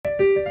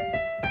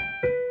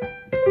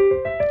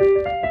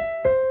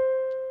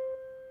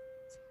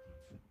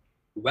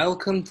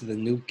Welcome to the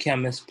New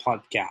Chemist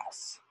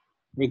podcast.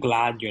 We're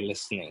glad you're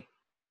listening.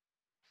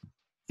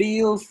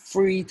 Feel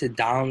free to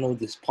download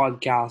this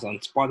podcast on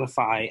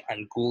Spotify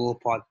and Google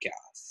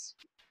Podcasts.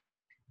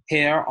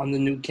 Here on the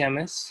New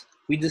Chemist,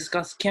 we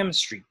discuss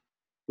chemistry,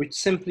 which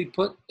simply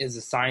put is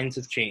the science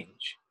of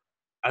change,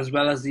 as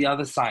well as the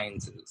other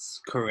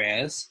sciences,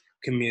 careers,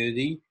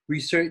 community,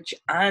 research,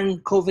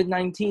 and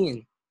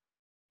COVID-19.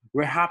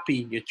 We're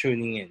happy you're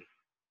tuning in.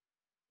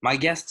 My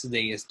guest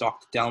today is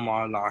Dr.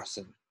 Delmar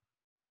Larsen.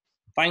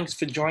 Thanks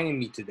for joining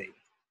me today.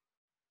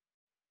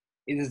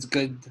 It is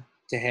good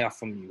to hear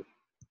from you.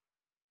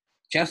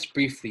 Just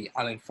briefly,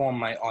 I'll inform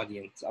my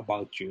audience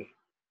about you.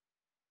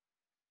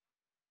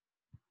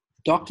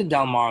 Dr.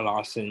 Delmar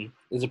Larsen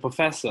is a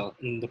professor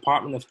in the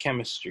Department of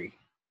Chemistry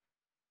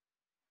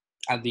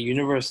at the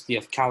University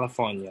of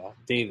California,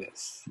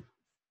 Davis.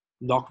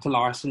 Dr.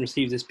 Larsen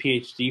received his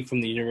PhD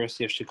from the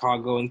University of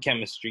Chicago in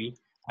chemistry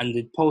and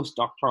did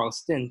postdoctoral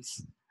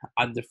stints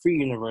at the Free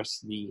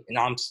University in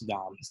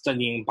Amsterdam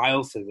studying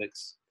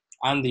biophysics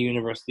and the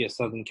University of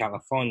Southern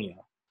California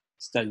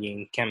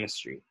studying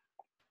chemistry.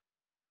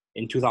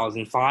 In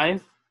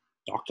 2005,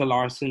 Dr.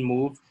 Larsen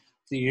moved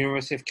to the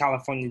University of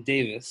California,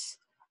 Davis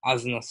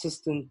as an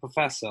assistant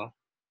professor.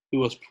 He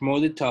was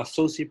promoted to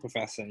associate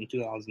professor in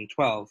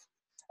 2012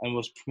 and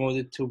was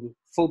promoted to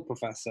full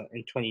professor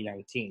in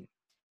 2019.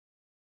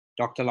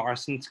 Dr.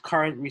 Larsen's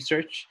current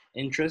research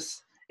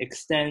interests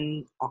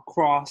extend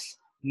across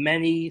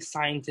many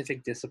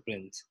scientific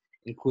disciplines,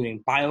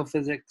 including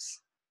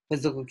biophysics,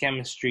 physical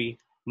chemistry,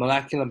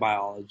 molecular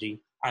biology,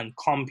 and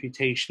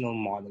computational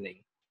modeling,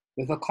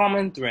 with a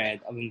common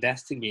thread of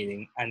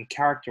investigating and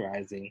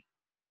characterizing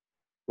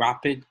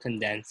rapid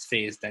condensed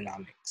phase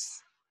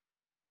dynamics.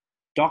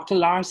 Dr.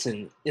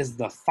 Larsen is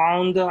the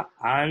founder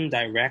and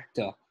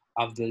director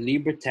of the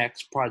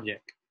LibreTexts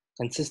project,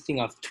 consisting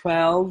of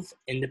 12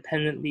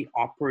 independently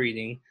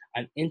operating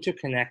and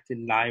interconnected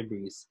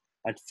libraries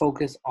that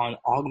focus on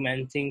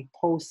augmenting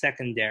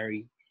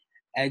post-secondary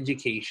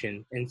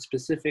education in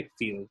specific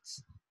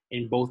fields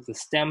in both the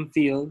STEM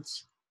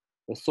fields,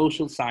 the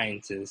social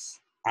sciences,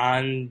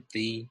 and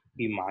the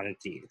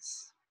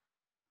humanities.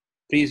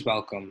 Please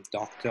welcome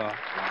Dr.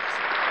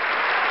 Larsen.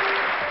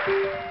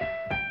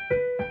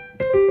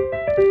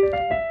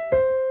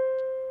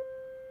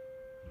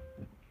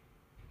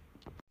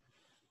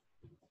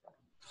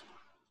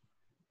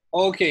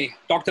 Okay,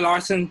 Dr.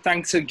 Larsen,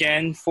 thanks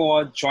again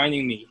for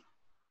joining me.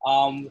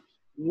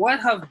 What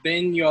have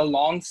been your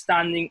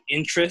long-standing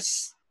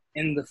interests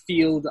in the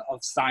field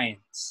of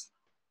science?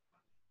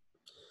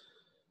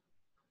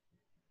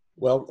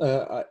 Well,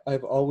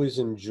 I've always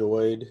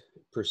enjoyed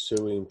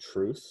pursuing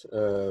truth,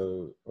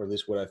 or at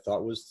least what I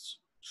thought was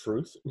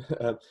truth.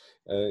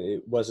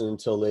 It wasn't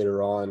until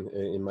later on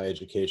in my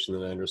education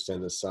that I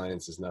understand that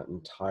science is not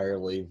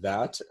entirely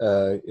that,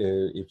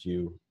 if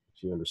you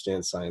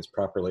understand science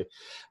properly.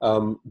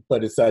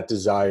 But it's that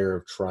desire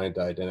of trying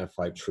to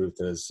identify truth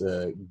that has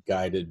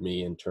guided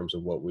me in terms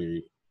of what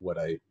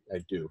I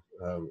do,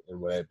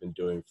 and what I've been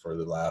doing for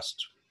the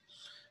last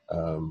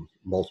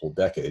multiple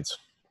decades.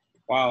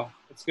 Wow,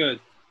 that's good.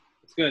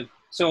 That's good.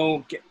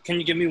 So can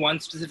you give me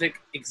one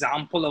specific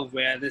example of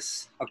where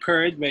this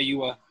occurred, where you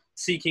were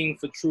seeking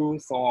for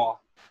truth or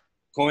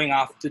going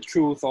after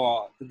truth,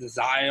 or the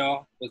desire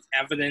was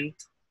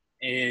evident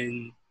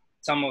in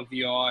some of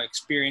your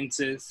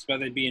experiences,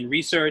 whether it be in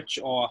research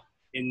or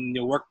in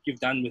the work you've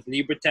done with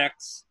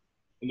LibreTexts,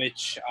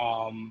 which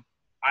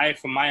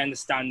from my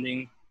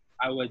understanding,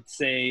 I would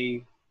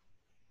say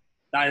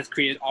that has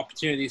created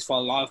opportunities for a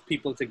lot of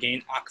people to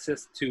gain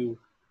access to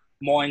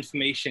more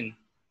information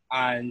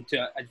and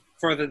to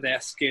further their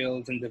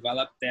skills and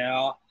develop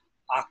their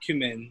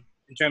acumen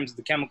in terms of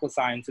the chemical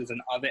sciences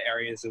and other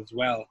areas as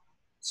well.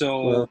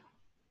 So,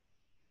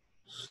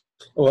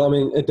 well, I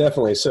mean,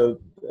 definitely. So,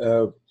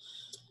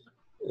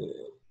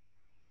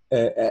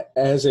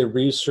 as a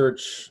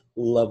research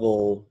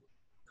level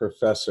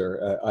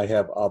professor, I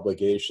have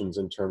obligations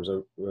in terms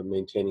of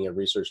maintaining a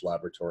research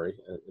laboratory.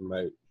 In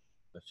my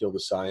field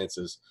of science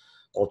is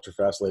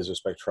ultrafast laser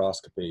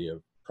spectroscopy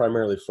of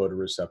primarily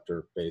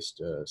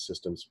photoreceptor-based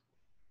systems,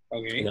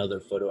 okay, and other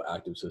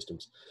photoactive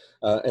systems.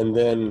 And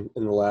then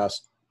in the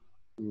last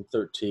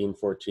 13,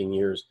 14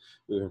 years,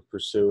 we've been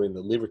pursuing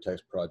the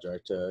LibreTexts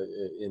project.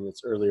 In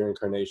its earlier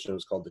incarnation, it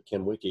was called the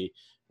ChemWiki,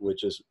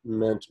 which is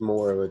meant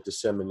more of a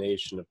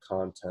dissemination of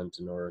content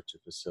in order to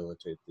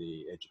facilitate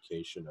the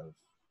education of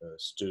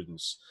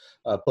students,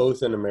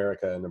 both in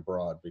America and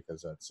abroad,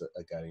 because that's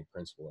a guiding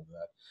principle of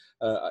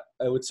that.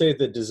 I would say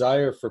the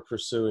desire for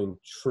pursuing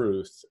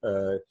truth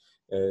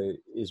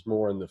is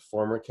more in the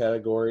former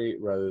category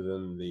rather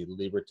than the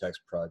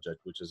LibreTexts project,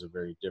 which is a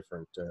very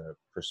different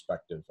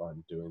perspective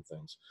on doing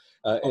things.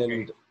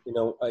 And, you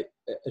know, I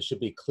should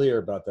be clear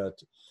about that.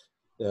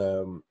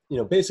 You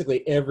know,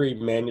 basically every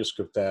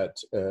manuscript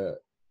that,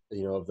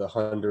 you know, of the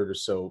 100 or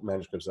so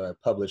manuscripts that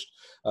I've published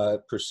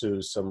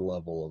pursues some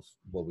level of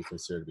what we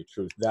consider to be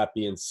truth. That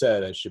being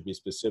said, I should be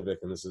specific,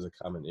 and this is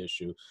a common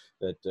issue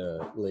that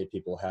lay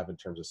people have in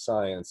terms of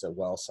science, that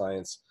while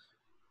science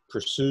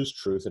pursues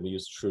truth, and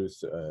use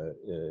truth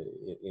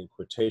in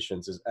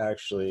quotations, is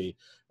actually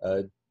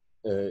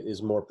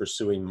is more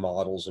pursuing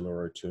models in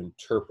order to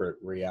interpret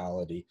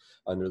reality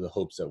under the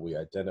hopes that we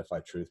identify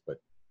truth. But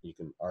you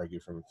can argue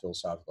from a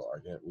philosophical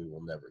argument, we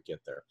will never get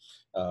there.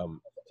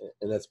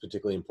 And that's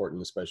particularly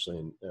important, especially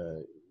in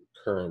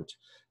current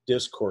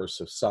discourse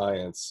of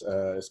science,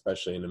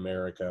 especially in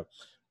America,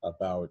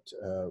 about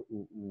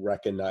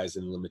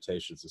recognizing the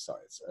limitations of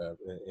science.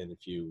 And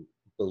if you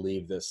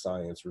believe that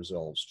science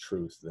resolves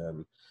truth,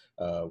 then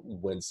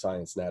when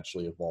science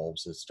naturally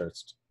evolves,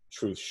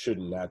 truth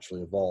shouldn't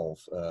naturally evolve,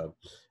 or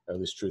at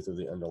least truth of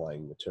the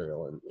underlying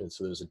material. And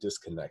so there's a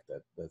disconnect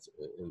that's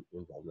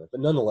involved in that.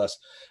 But nonetheless,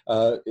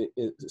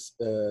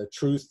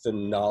 truth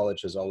and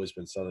knowledge has always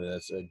been something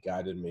that's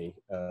guided me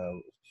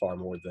far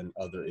more than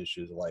other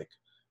issues like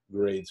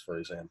grades, for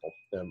example,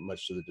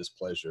 much to the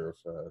displeasure of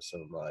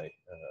some of my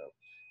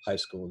high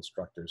school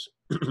instructors.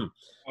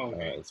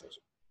 Okay.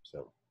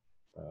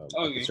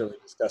 I can certainly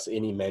discuss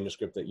any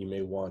manuscript that you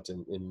may want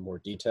in more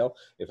detail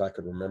if I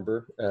could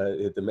remember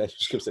the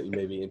manuscripts that you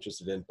may be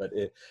interested in. But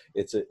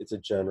it's a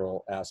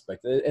general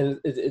aspect, and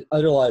it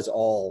underlies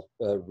all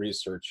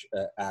research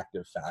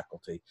active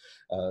faculty.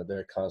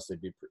 They're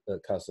constantly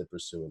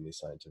pursuing these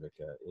scientific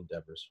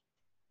endeavors.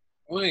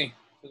 Okay,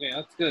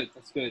 that's good.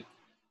 That's good.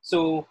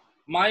 So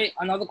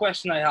another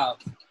question I have: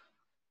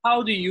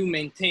 how do you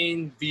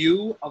maintain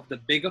view of the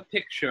bigger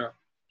picture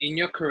in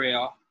your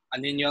career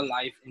and in your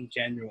life in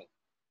general?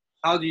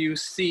 How do you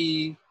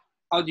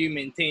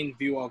maintain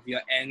view of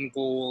your end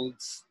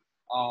goals,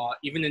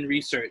 even in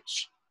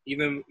research,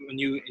 even when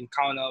you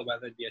encounter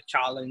whether it be a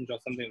challenge or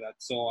something of that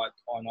sort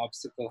or an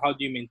obstacle? How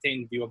do you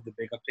maintain view of the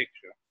bigger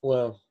picture?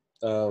 Well,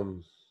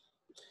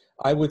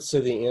 I would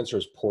say the answer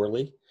is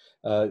poorly.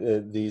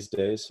 These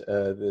days,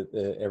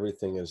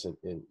 everything is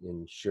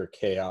in sheer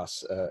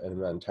chaos, and I'm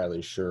not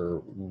entirely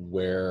sure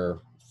where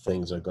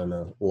things are going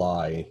to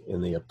lie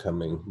in the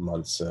upcoming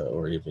months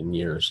or even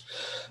years.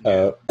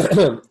 And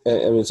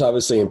it's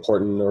obviously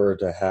important in order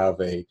to have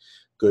a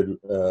good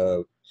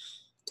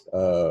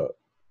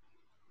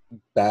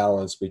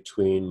balance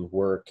between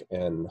work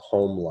and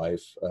home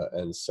life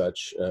and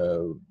such.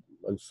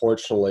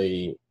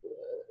 Unfortunately,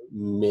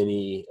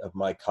 many of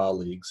my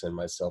colleagues, and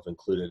myself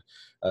included,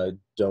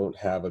 don't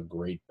have a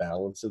great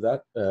balance of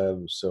that.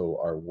 So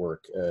our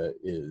work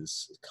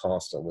is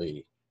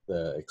constantly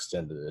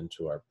extended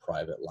into our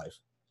private life.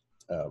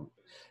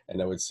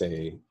 And I would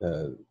say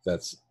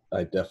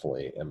I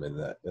definitely am in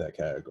that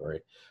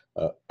category.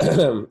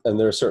 And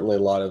there are certainly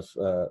a lot of,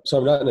 so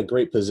I'm not in a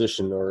great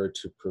position in order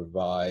to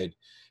provide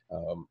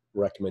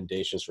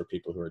recommendations for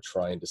people who are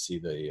trying to see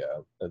the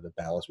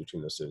balance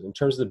between those two. In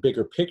terms of the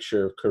bigger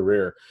picture of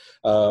career,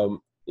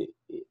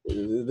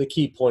 the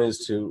key point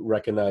is to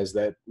recognize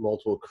that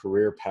multiple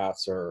career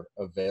paths are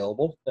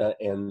available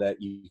and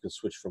that you can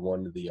switch from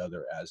one to the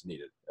other as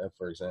needed.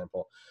 For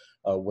example,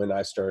 when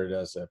I started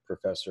as a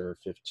professor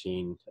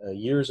 15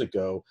 years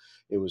ago,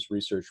 it was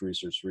research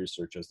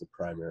as the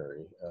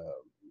primary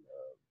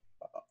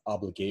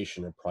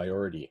obligation and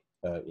priority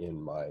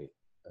in my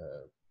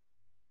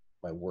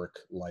work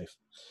life.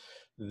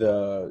 In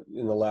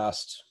the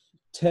last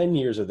 10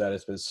 years of that,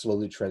 it's been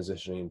slowly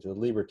transitioning into the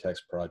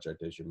LibreTexts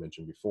project, as you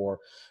mentioned before,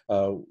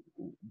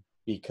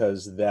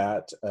 because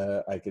that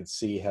I could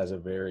see has a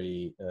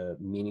very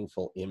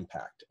meaningful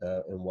impact.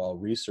 And while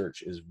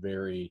research is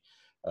very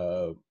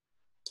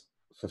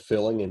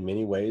fulfilling in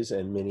many ways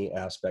and many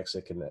aspects,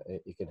 it can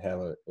have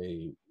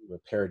a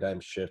paradigm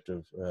shift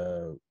of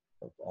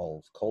all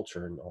of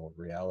culture and all of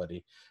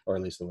reality, or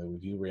at least the way we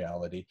view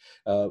reality.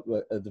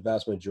 But the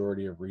vast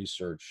majority of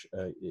research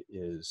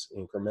is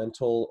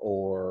incremental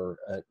or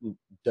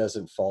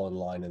doesn't fall in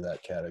line in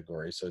that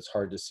category. So it's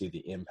hard to see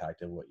the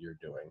impact of what you're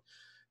doing.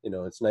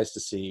 It's nice to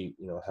see,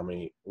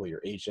 what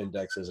your H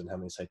index is and how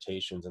many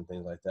citations and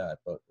things like that.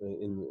 But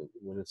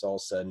when it's all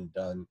said and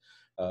done,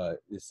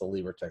 it's the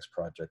LibreTexts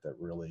project that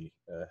really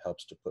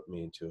helps to put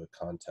me into a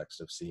context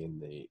of seeing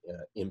the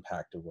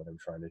impact of what I'm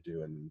trying to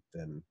do. And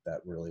then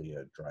that really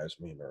drives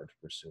me in order to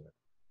pursue it.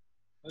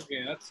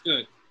 Okay, that's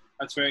good.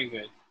 That's very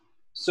good.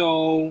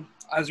 So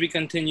as we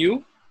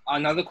continue,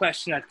 another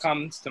question that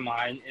comes to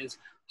mind is,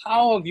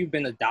 how have you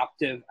been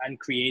adaptive and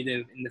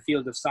creative in the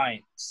field of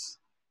science?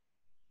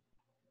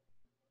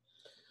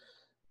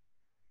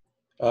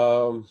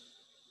 Well,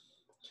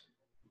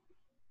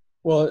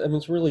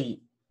 it's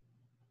really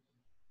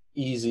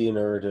easy in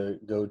order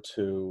to go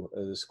to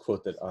this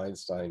quote that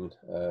Einstein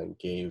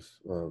gave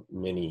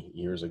many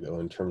years ago,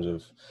 in terms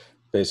of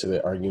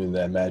basically arguing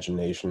that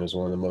imagination is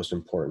one of the most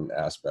important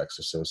aspects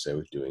associated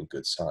with doing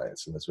good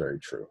science. And that's very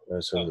true.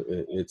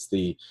 It's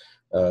the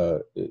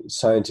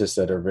scientists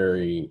that are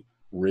very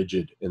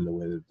rigid in the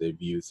way that they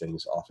view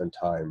things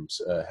oftentimes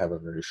have a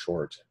very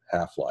short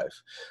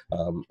half-life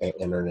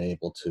and are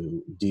unable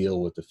to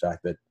deal with the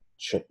fact that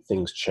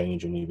things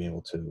change and you be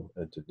able to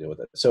deal with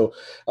it. So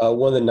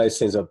one of the nice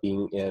things of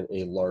being in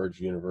a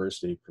large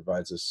university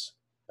provides us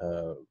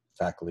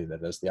faculty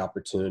that has the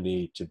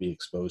opportunity to be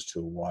exposed to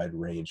a wide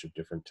range of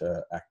different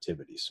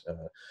activities,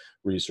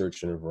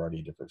 research in a variety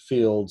of different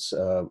fields,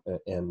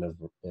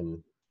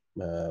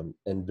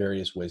 and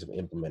various ways of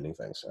implementing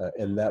things.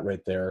 And that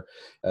right there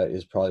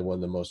is probably one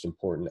of the most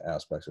important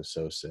aspects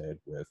associated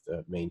with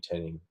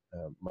maintaining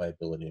my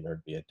ability in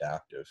order to be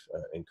adaptive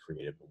and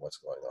creative in what's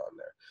going on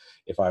there.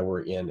 If I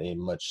were in a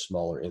much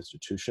smaller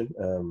institution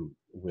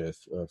with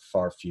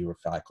far fewer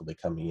faculty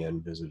coming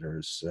in,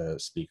 visitors,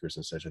 speakers,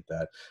 and such like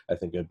that, I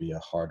think it'd be a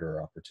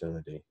harder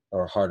opportunity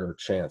or a harder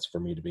chance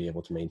for me to be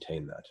able to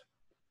maintain that.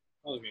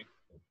 Okay.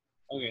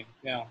 Okay.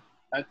 Yeah,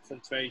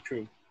 that's very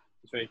true.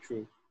 It's very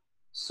true.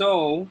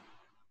 So,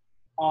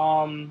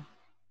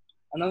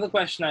 another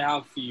question I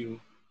have for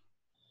you: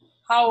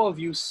 how have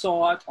you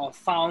sought or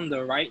found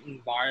the right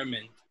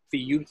environment for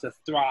you to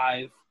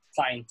thrive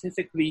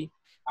scientifically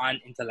and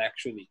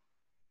intellectually?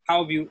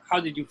 How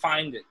did you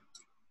find it?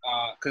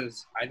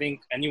 Because I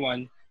think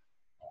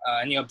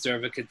any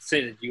observer could say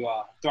that you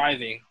are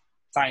thriving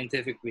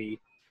scientifically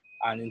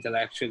and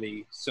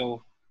intellectually.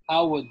 So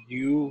how would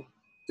you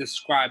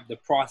describe the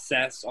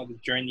process or the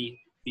journey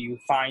for you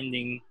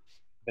finding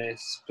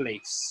this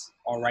place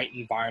or right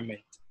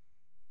environment?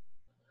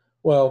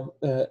 Well,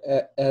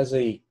 as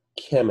a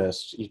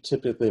chemist, you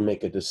typically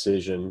make a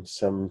decision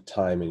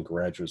sometime in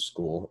graduate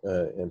school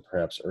and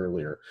perhaps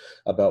earlier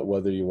about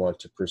whether you want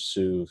to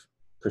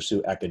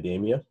pursue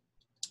academia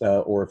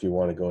or if you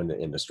want to go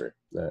into industry.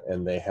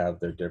 And they have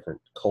their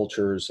different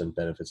cultures and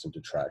benefits and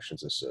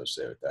detractions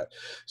associated with that.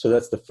 So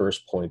that's the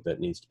first point that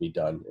needs to be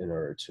done in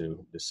order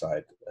to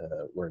decide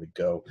where to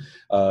go.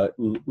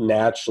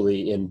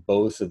 Naturally, in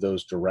both of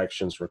those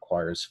directions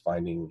requires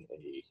finding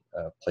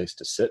a place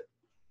to sit.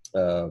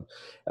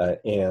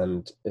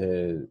 And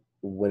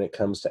when it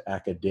comes to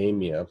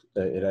academia,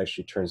 it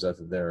actually turns out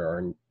that there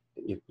are,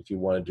 if you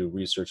want to do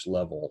research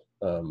level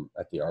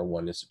at the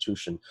R1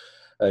 institution,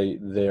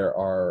 there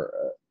are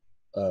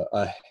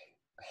a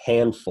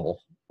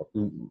handful,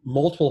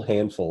 multiple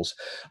handfuls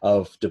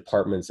of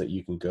departments that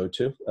you can go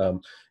to,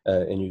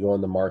 and you go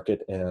on the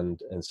market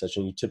and such,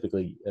 and you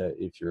typically,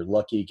 if you're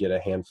lucky, get a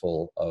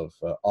handful of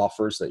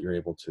offers that you're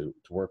able to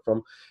work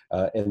from,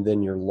 and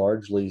then you're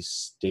largely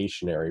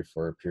stationary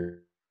for a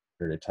period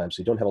of time, so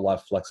you don't have a lot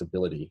of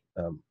flexibility.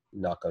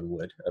 Knock on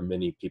wood.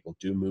 Many people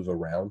do move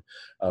around,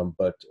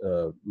 but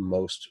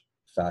most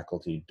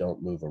faculty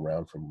don't move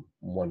around from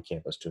one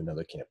campus to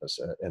another campus,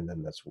 and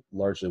then that's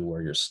largely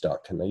where you're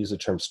stuck. And I use the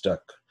term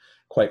stuck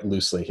quite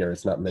loosely here.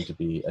 It's not meant to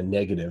be a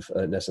negative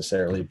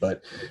necessarily,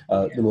 but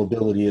the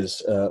mobility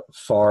is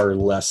far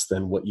less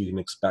than what you can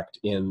expect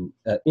in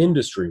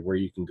industry, where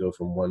you can go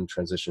from one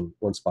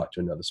spot to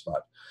another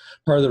spot.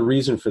 Part of the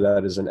reason for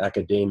that is in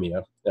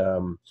academia,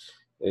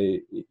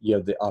 you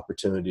have the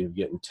opportunity of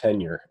getting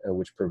tenure,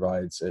 which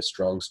provides a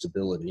strong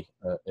stability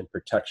and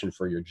protection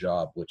for your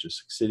job, which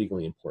is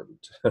exceedingly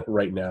important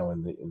right now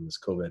in this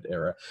COVID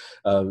era.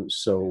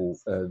 So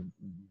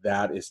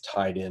that is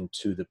tied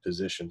into the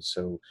position.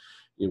 So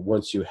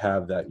once you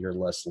have that, you're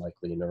less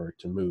likely in order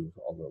to move.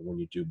 Although when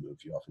you do move,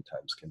 you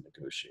oftentimes can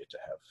negotiate to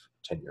have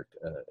tenure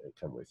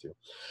come with you.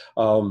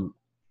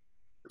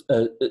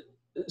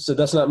 So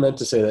that's not meant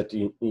to say that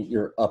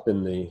you're up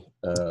in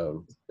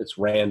it's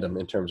random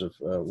in terms of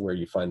where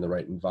you find the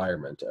right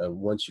environment.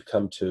 Once you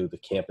come to the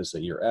campus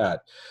that you're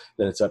at,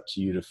 then it's up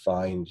to you to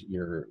find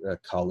your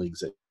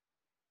colleagues that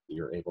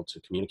you're able to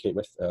communicate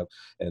with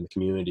and the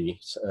community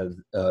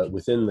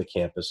within the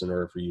campus in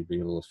order for you to be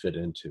able to fit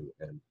into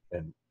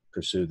and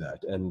pursue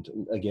that. And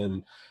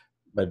again,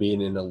 by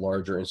being in a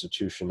larger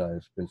institution,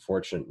 I've been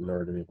fortunate in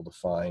order to be able to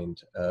find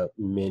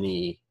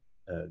many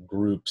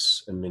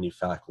groups and many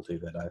faculty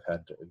that I've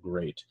had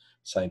great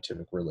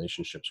scientific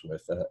relationships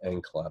with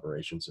and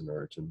collaborations in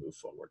order to move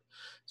forward.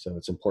 So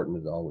it's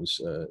important to always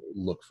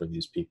look for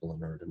these people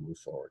in order to move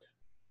forward.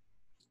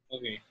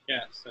 Okay,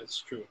 yes,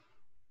 that's true.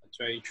 That's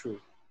very true.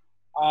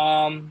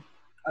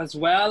 As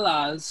well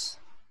as,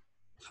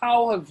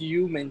 how have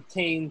you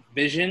maintained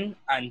vision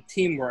and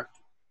teamwork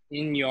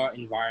in your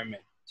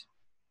environment?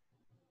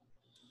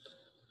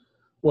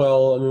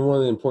 Well, I mean, one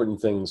of the important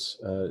things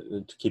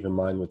to keep in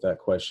mind with that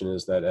question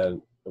is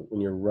that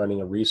when you're running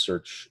a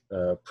research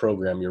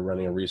program, you're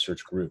running a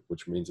research group,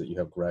 which means that you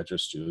have graduate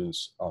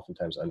students,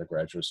 oftentimes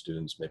undergraduate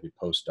students, maybe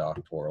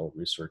postdoctoral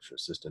research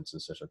assistants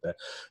and such like that.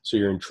 So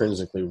you're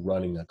intrinsically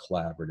running a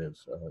collaborative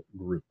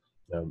group.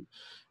 And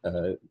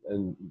the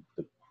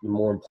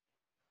more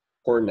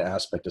important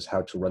aspect is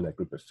how to run that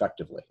group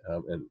effectively.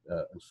 And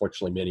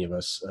unfortunately, many of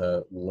us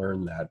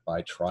learn that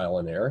by trial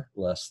and error,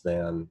 less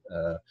than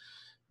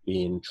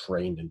being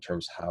trained in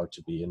terms of how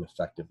to be an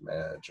effective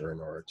manager in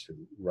order to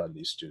run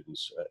these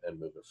students and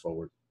move it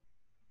forward.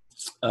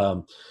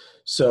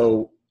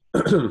 So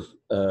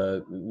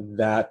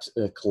that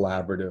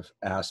collaborative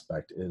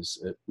aspect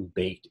is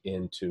baked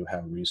into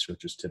how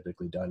research is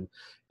typically done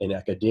in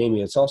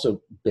academia. It's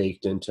also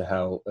baked into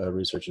how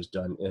research is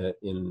done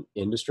in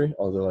industry,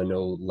 although I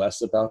know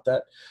less about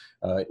that,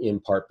 in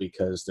part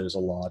because there's a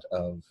lot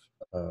of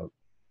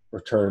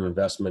return on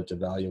investment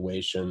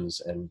evaluations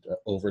and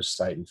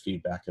oversight and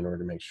feedback in order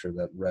to make sure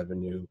that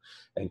revenue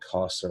and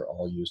costs are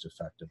all used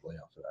effectively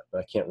off of that. But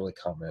I can't really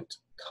comment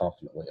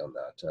confidently on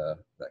that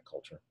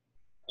culture.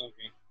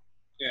 Okay.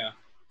 Yeah,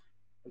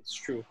 that's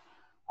true.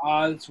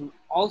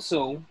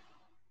 Also,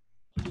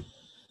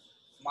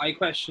 my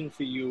question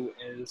for you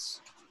is,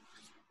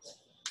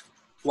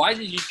 why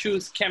did you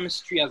choose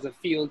chemistry as a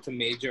field to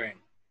major in?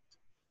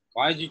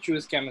 Why did you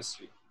choose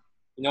chemistry?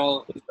 You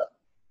know,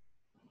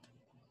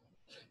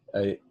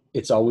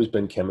 It's always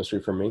been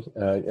chemistry for me.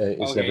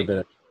 It's never okay, been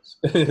a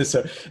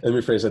so let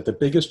me phrase that. The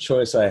biggest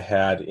choice I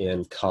had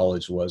in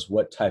college was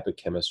what type of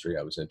chemistry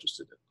I was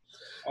interested in.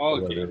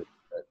 okay,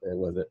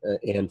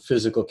 And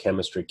physical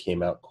chemistry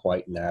came out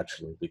quite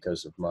naturally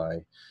because of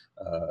my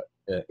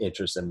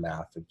interest in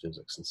math and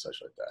physics and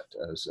such like that.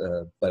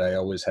 But I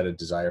always had a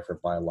desire for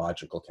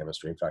biological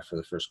chemistry. In fact, for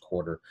the first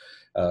quarter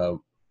uh,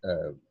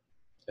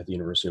 at the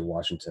University of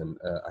Washington,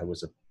 I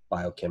was a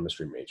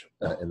biochemistry major,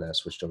 and then I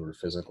switched over to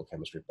physical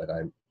chemistry. But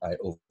I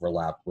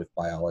overlapped with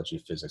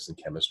biology, physics, and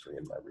chemistry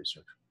in my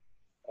research.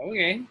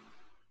 okay.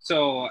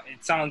 So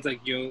it sounds like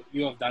you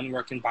have done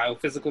work in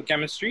biophysical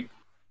chemistry.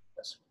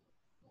 Yes.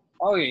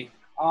 Okay.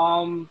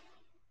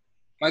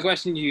 My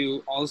question to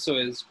you also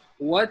is,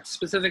 what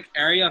specific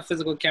area of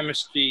physical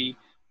chemistry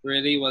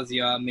really was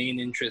your main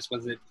interest?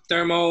 Was it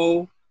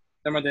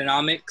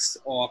thermodynamics,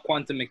 or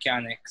quantum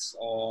mechanics,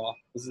 or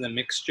was it a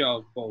mixture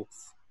of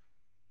both?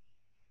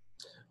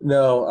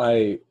 No,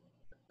 I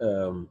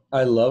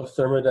love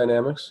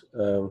thermodynamics,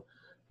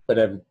 but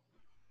uh,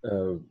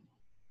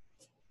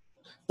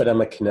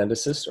 I'm a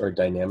kineticist or a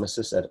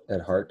dynamicist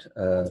at heart.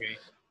 Okay.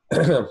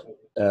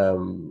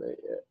 um,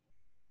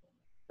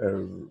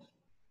 uh,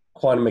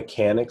 Quantum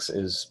mechanics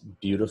is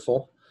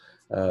beautiful.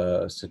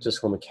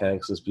 Statistical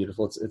mechanics is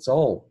beautiful. It's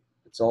all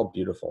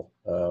beautiful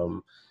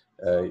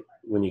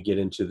when you get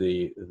into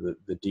the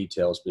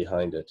details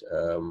behind it.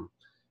 Uh,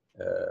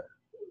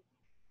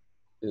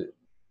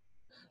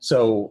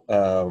 so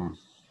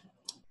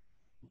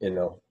you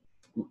know,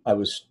 I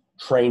was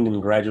trained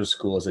in graduate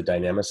school as a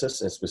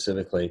dynamicist, and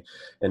specifically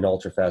an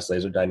ultra-fast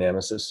laser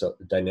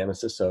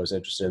dynamicist. So I was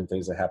interested in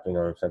things that are happening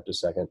on a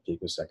femtosecond,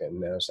 picosecond,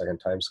 and nanosecond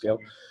time scale.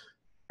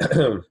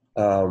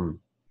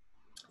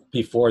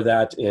 Before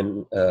that,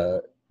 when I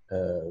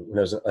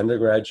was an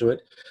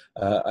undergraduate,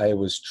 I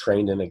was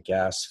trained in a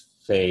gas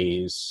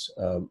phase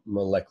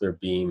molecular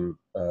beam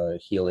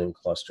helium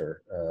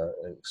cluster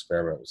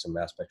experiment with some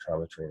mass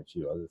spectrometry and a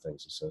few other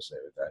things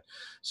associated with that.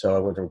 So I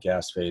went from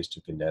gas phase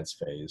to condensed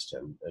phase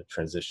and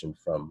transitioned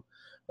from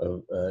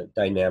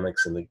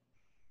dynamics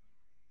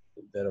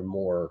that are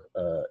more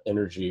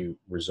energy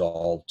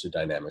resolved to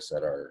dynamics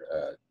that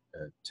are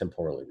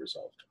temporally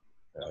resolved.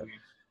 Okay.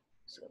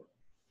 So.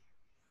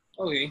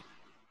 Okay.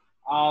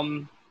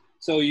 Um,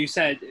 so you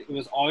said it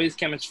was always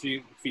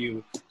chemistry for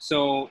you.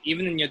 So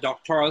even in your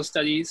doctoral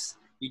studies,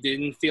 you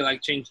didn't feel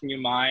like changing your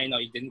mind,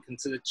 or you didn't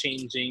consider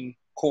changing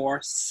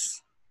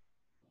course?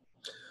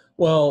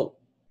 Well,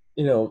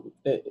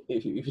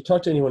 if you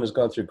talk to anyone who's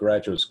gone through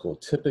graduate school,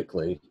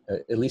 typically,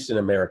 at least in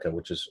America,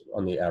 which is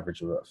on the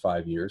average of about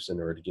 5 years in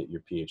order to get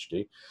your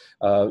PhD,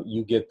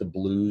 you get the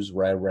blues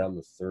right around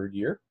the third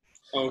year.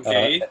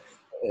 Okay.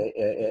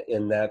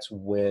 And that's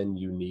when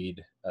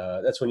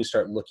that's when you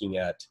start looking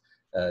at,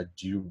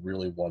 do you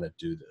really want to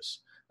do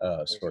this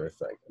sort of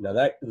thing? Now,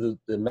 the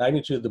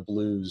magnitude of the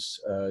blues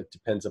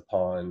depends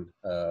upon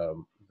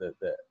the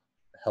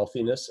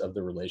healthiness of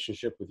the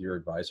relationship with your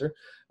advisor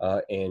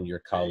and your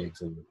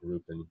colleagues in the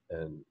group,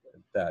 and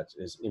that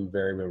is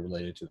invariably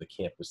related to the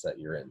campus that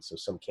you're in. So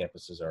some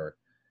campuses are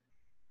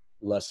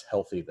less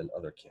healthy than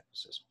other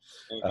campuses.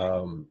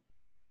 Okay.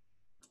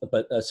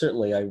 But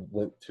certainly I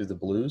went through the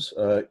blues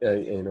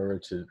in order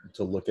to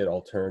look at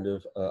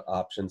alternative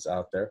options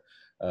out there.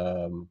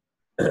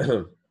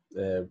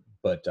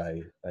 But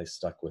I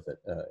stuck with it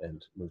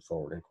and moved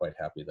forward, and quite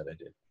happy that I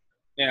did.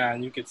 Yeah,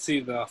 and you could see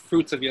the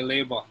fruits of your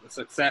labor, the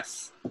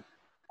success,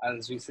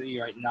 as we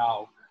see right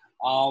now.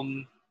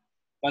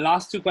 My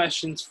last two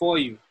questions for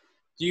you.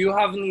 Do you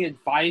have any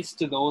advice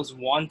to those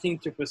wanting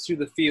to pursue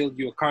the field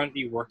you're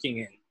currently working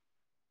in?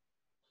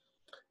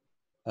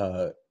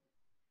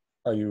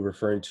 Are you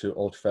referring to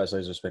ultrafast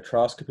laser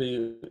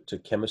spectroscopy, to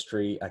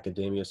chemistry,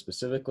 academia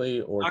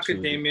specifically, or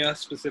Academia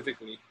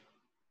specifically.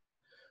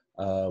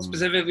 to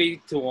Specifically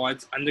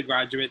towards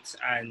undergraduates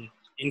and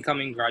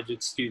incoming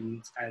graduate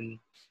students and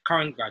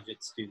current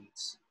graduate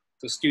students,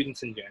 so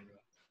students in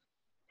general?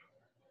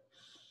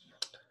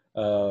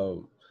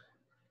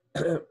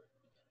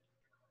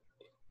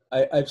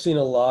 I've seen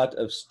a lot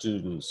of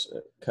students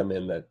come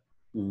in that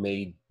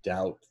may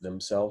doubt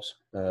themselves,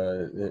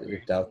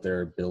 doubt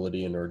their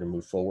ability in order to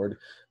move forward.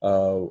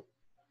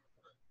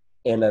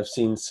 And I've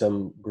seen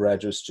some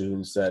graduate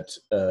students that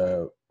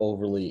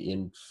overly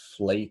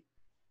inflate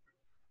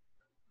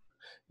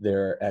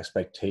their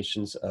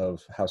expectations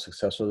of how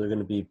successful they're going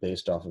to be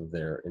based off of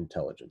their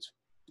intelligence.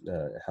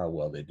 how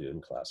well they do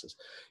in classes.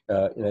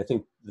 And I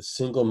think the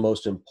single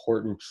most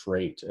important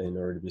trait in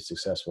order to be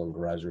successful in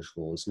graduate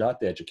school is not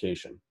the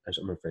education. I'm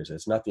going to phrase it.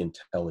 It's not the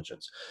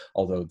intelligence,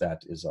 although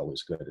that is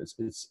always good.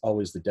 It's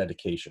always the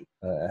dedication,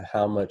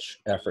 how much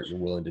effort you're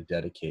willing to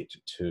dedicate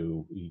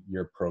to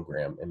your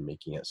program and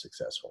making it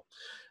successful.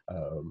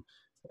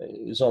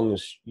 As long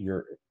as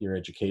your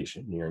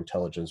education, your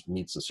intelligence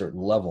meets a certain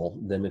level,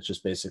 then it's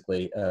just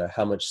basically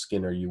how much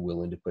skin are you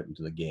willing to put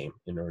into the game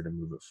in order to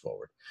move it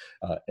forward.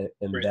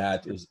 And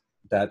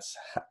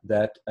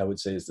that I would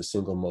say is the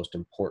single most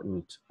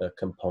important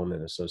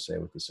component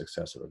associated with the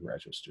success of a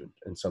graduate student,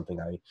 and something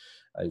I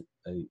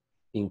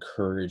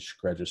encourage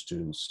graduate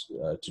students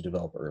to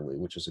develop early,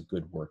 which is a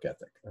good work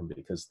ethic,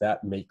 because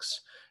that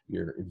makes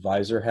your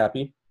advisor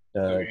happy.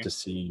 To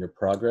see your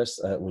progress.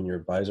 When your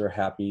advisor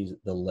happy,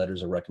 the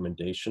letters of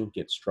recommendation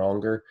get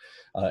stronger,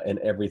 and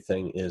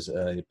everything is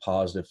a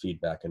positive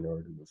feedback in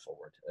order to move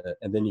forward.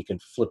 And then you can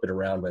flip it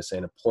around by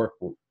saying a poor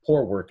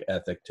work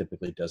ethic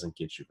typically doesn't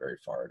get you very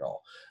far at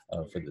all,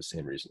 for the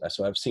same reason.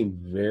 So I've seen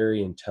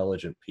very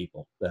intelligent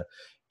people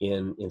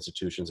in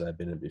institutions I've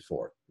been in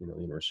before, the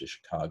University of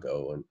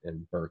Chicago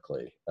and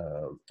Berkeley,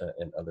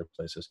 and other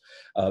places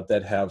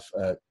that have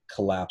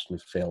collapsed and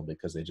failed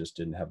because they just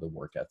didn't have the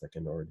work ethic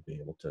in order to be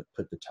able to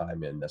put the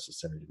time in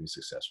necessary to be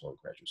successful in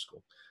graduate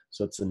school.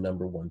 So it's the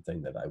number one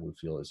thing that I would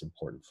feel is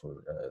important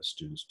for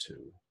students to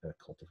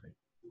cultivate.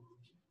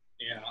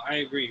 Yeah, I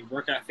agree.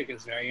 Work ethic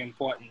is very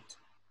important.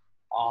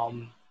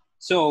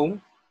 So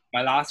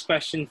my last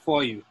question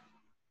for you: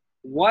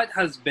 what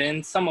has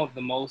been some of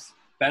the most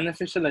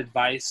beneficial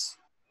advice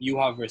you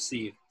have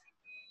received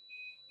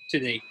to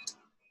date?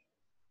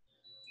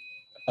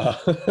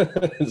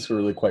 It's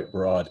really quite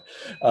broad.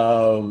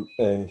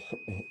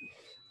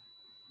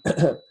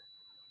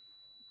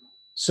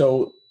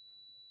 So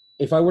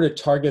if I were to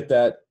target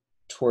that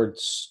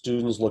towards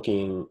students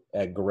looking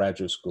at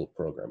graduate school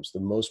programs, the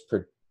most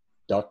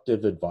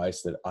productive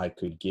advice that I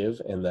could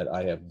give and that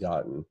I have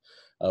gotten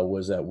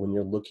was that when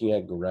you're looking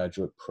at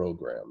graduate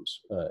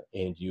programs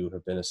and you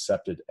have been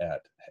accepted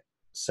at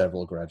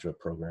several graduate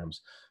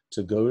programs,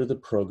 to go to the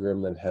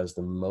program that has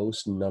the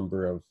most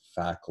number of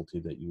faculty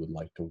that you would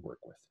like to work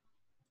with.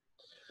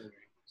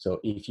 So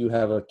if you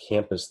have a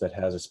campus that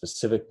has a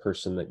specific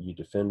person that you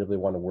definitively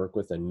want to work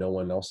with and no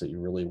one else that you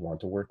really want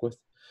to work with,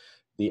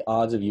 the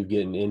odds of you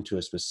getting into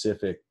a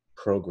specific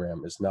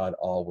program is not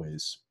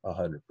always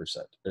 100%.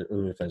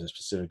 If there's a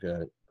specific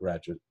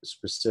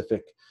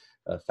specific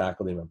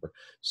faculty member.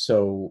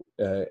 So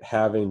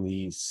having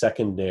the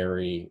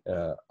secondary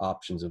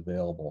options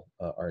available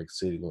are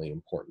exceedingly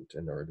important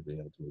in order to be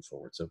able to move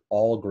forward. So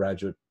all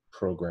graduate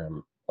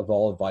program, of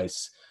all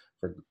advice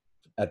for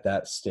at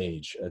that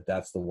stage,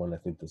 that's the one I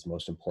think that's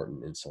most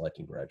important in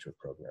selecting graduate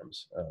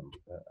programs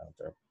out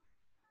there.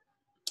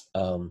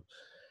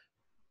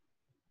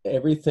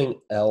 Everything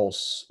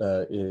else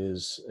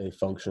is a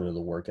function of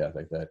the work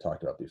ethic that I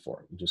talked about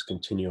before. You just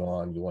continue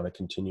on. You want to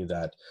continue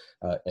that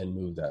and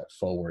move that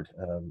forward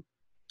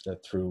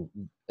through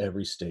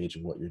every stage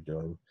of what you're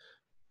doing.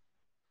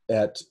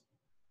 At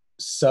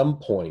some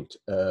point,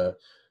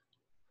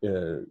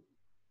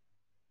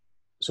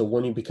 so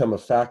when you become a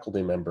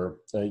faculty member,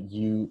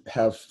 you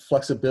have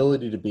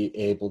flexibility to be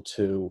able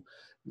to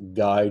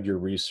guide your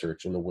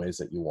research in the ways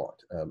that you want.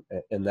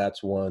 And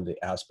that's one of the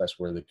aspects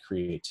where the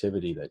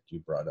creativity that you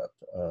brought up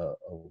a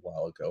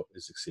while ago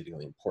is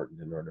exceedingly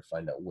important in order to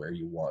find out where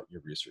you want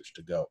your research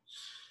to go.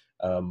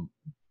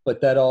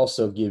 But that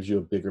also gives you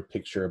a bigger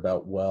picture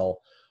about,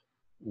 well,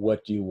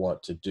 what do you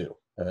want to do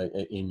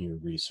in your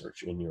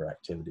research, in your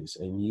activities?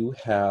 And you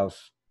have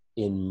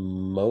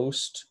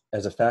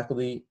as a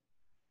faculty,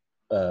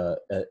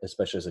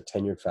 especially as a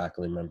tenured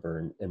faculty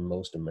member in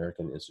most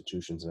American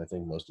institutions, and I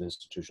think most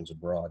institutions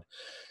abroad,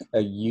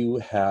 you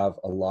have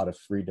a lot of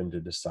freedom to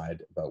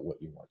decide about what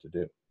you want to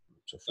do.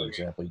 So for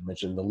example, you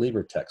mentioned the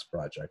LibreTexts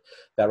project.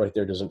 That right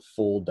there doesn't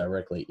fold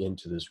directly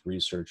into this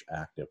research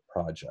active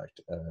project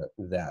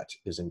that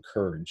is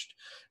encouraged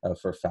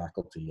for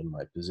faculty in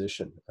my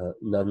position.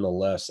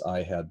 Nonetheless,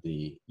 I had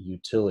the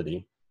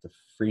utility, the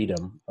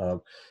freedom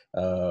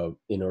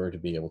in order to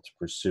be able to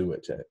pursue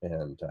it,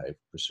 and I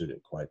pursued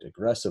it quite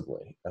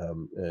aggressively,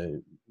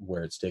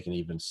 where it's taken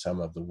even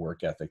some of the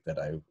work ethic that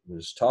I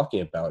was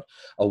talking about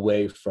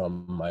away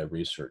from my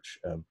research,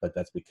 but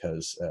that's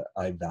because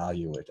I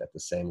value it at the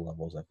same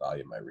level as I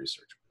value my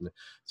research.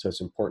 So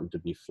it's important to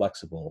be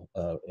flexible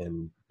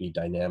and be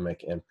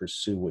dynamic and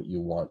pursue what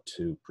you want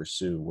to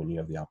pursue when you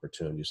have the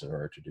opportunities in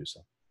order to do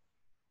so.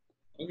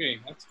 Okay,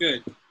 that's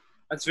good.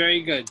 That's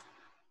very good.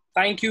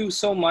 Thank you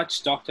so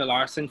much, Dr.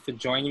 Larsen, for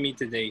joining me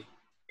today.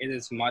 It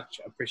is much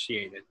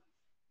appreciated.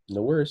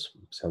 No worries.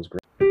 Sounds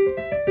great.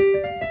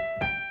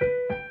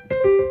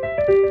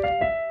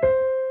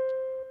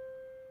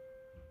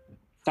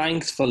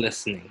 Thanks for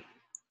listening.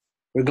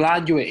 We're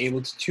glad you were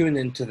able to tune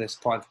into this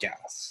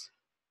podcast.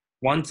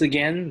 Once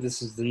again,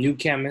 this is The New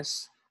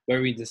Chemist,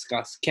 where we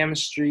discuss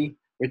chemistry,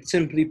 which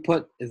simply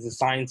put is the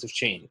science of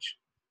change,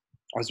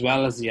 as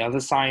well as the other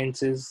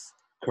sciences,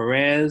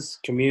 careers,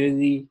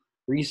 community,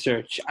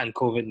 research, and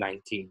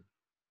COVID-19.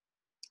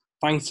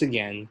 Thanks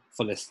again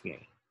for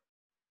listening.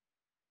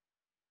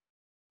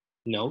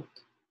 Note,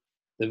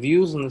 the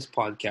views on this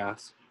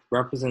podcast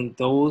represent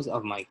those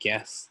of my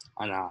guests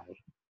and I.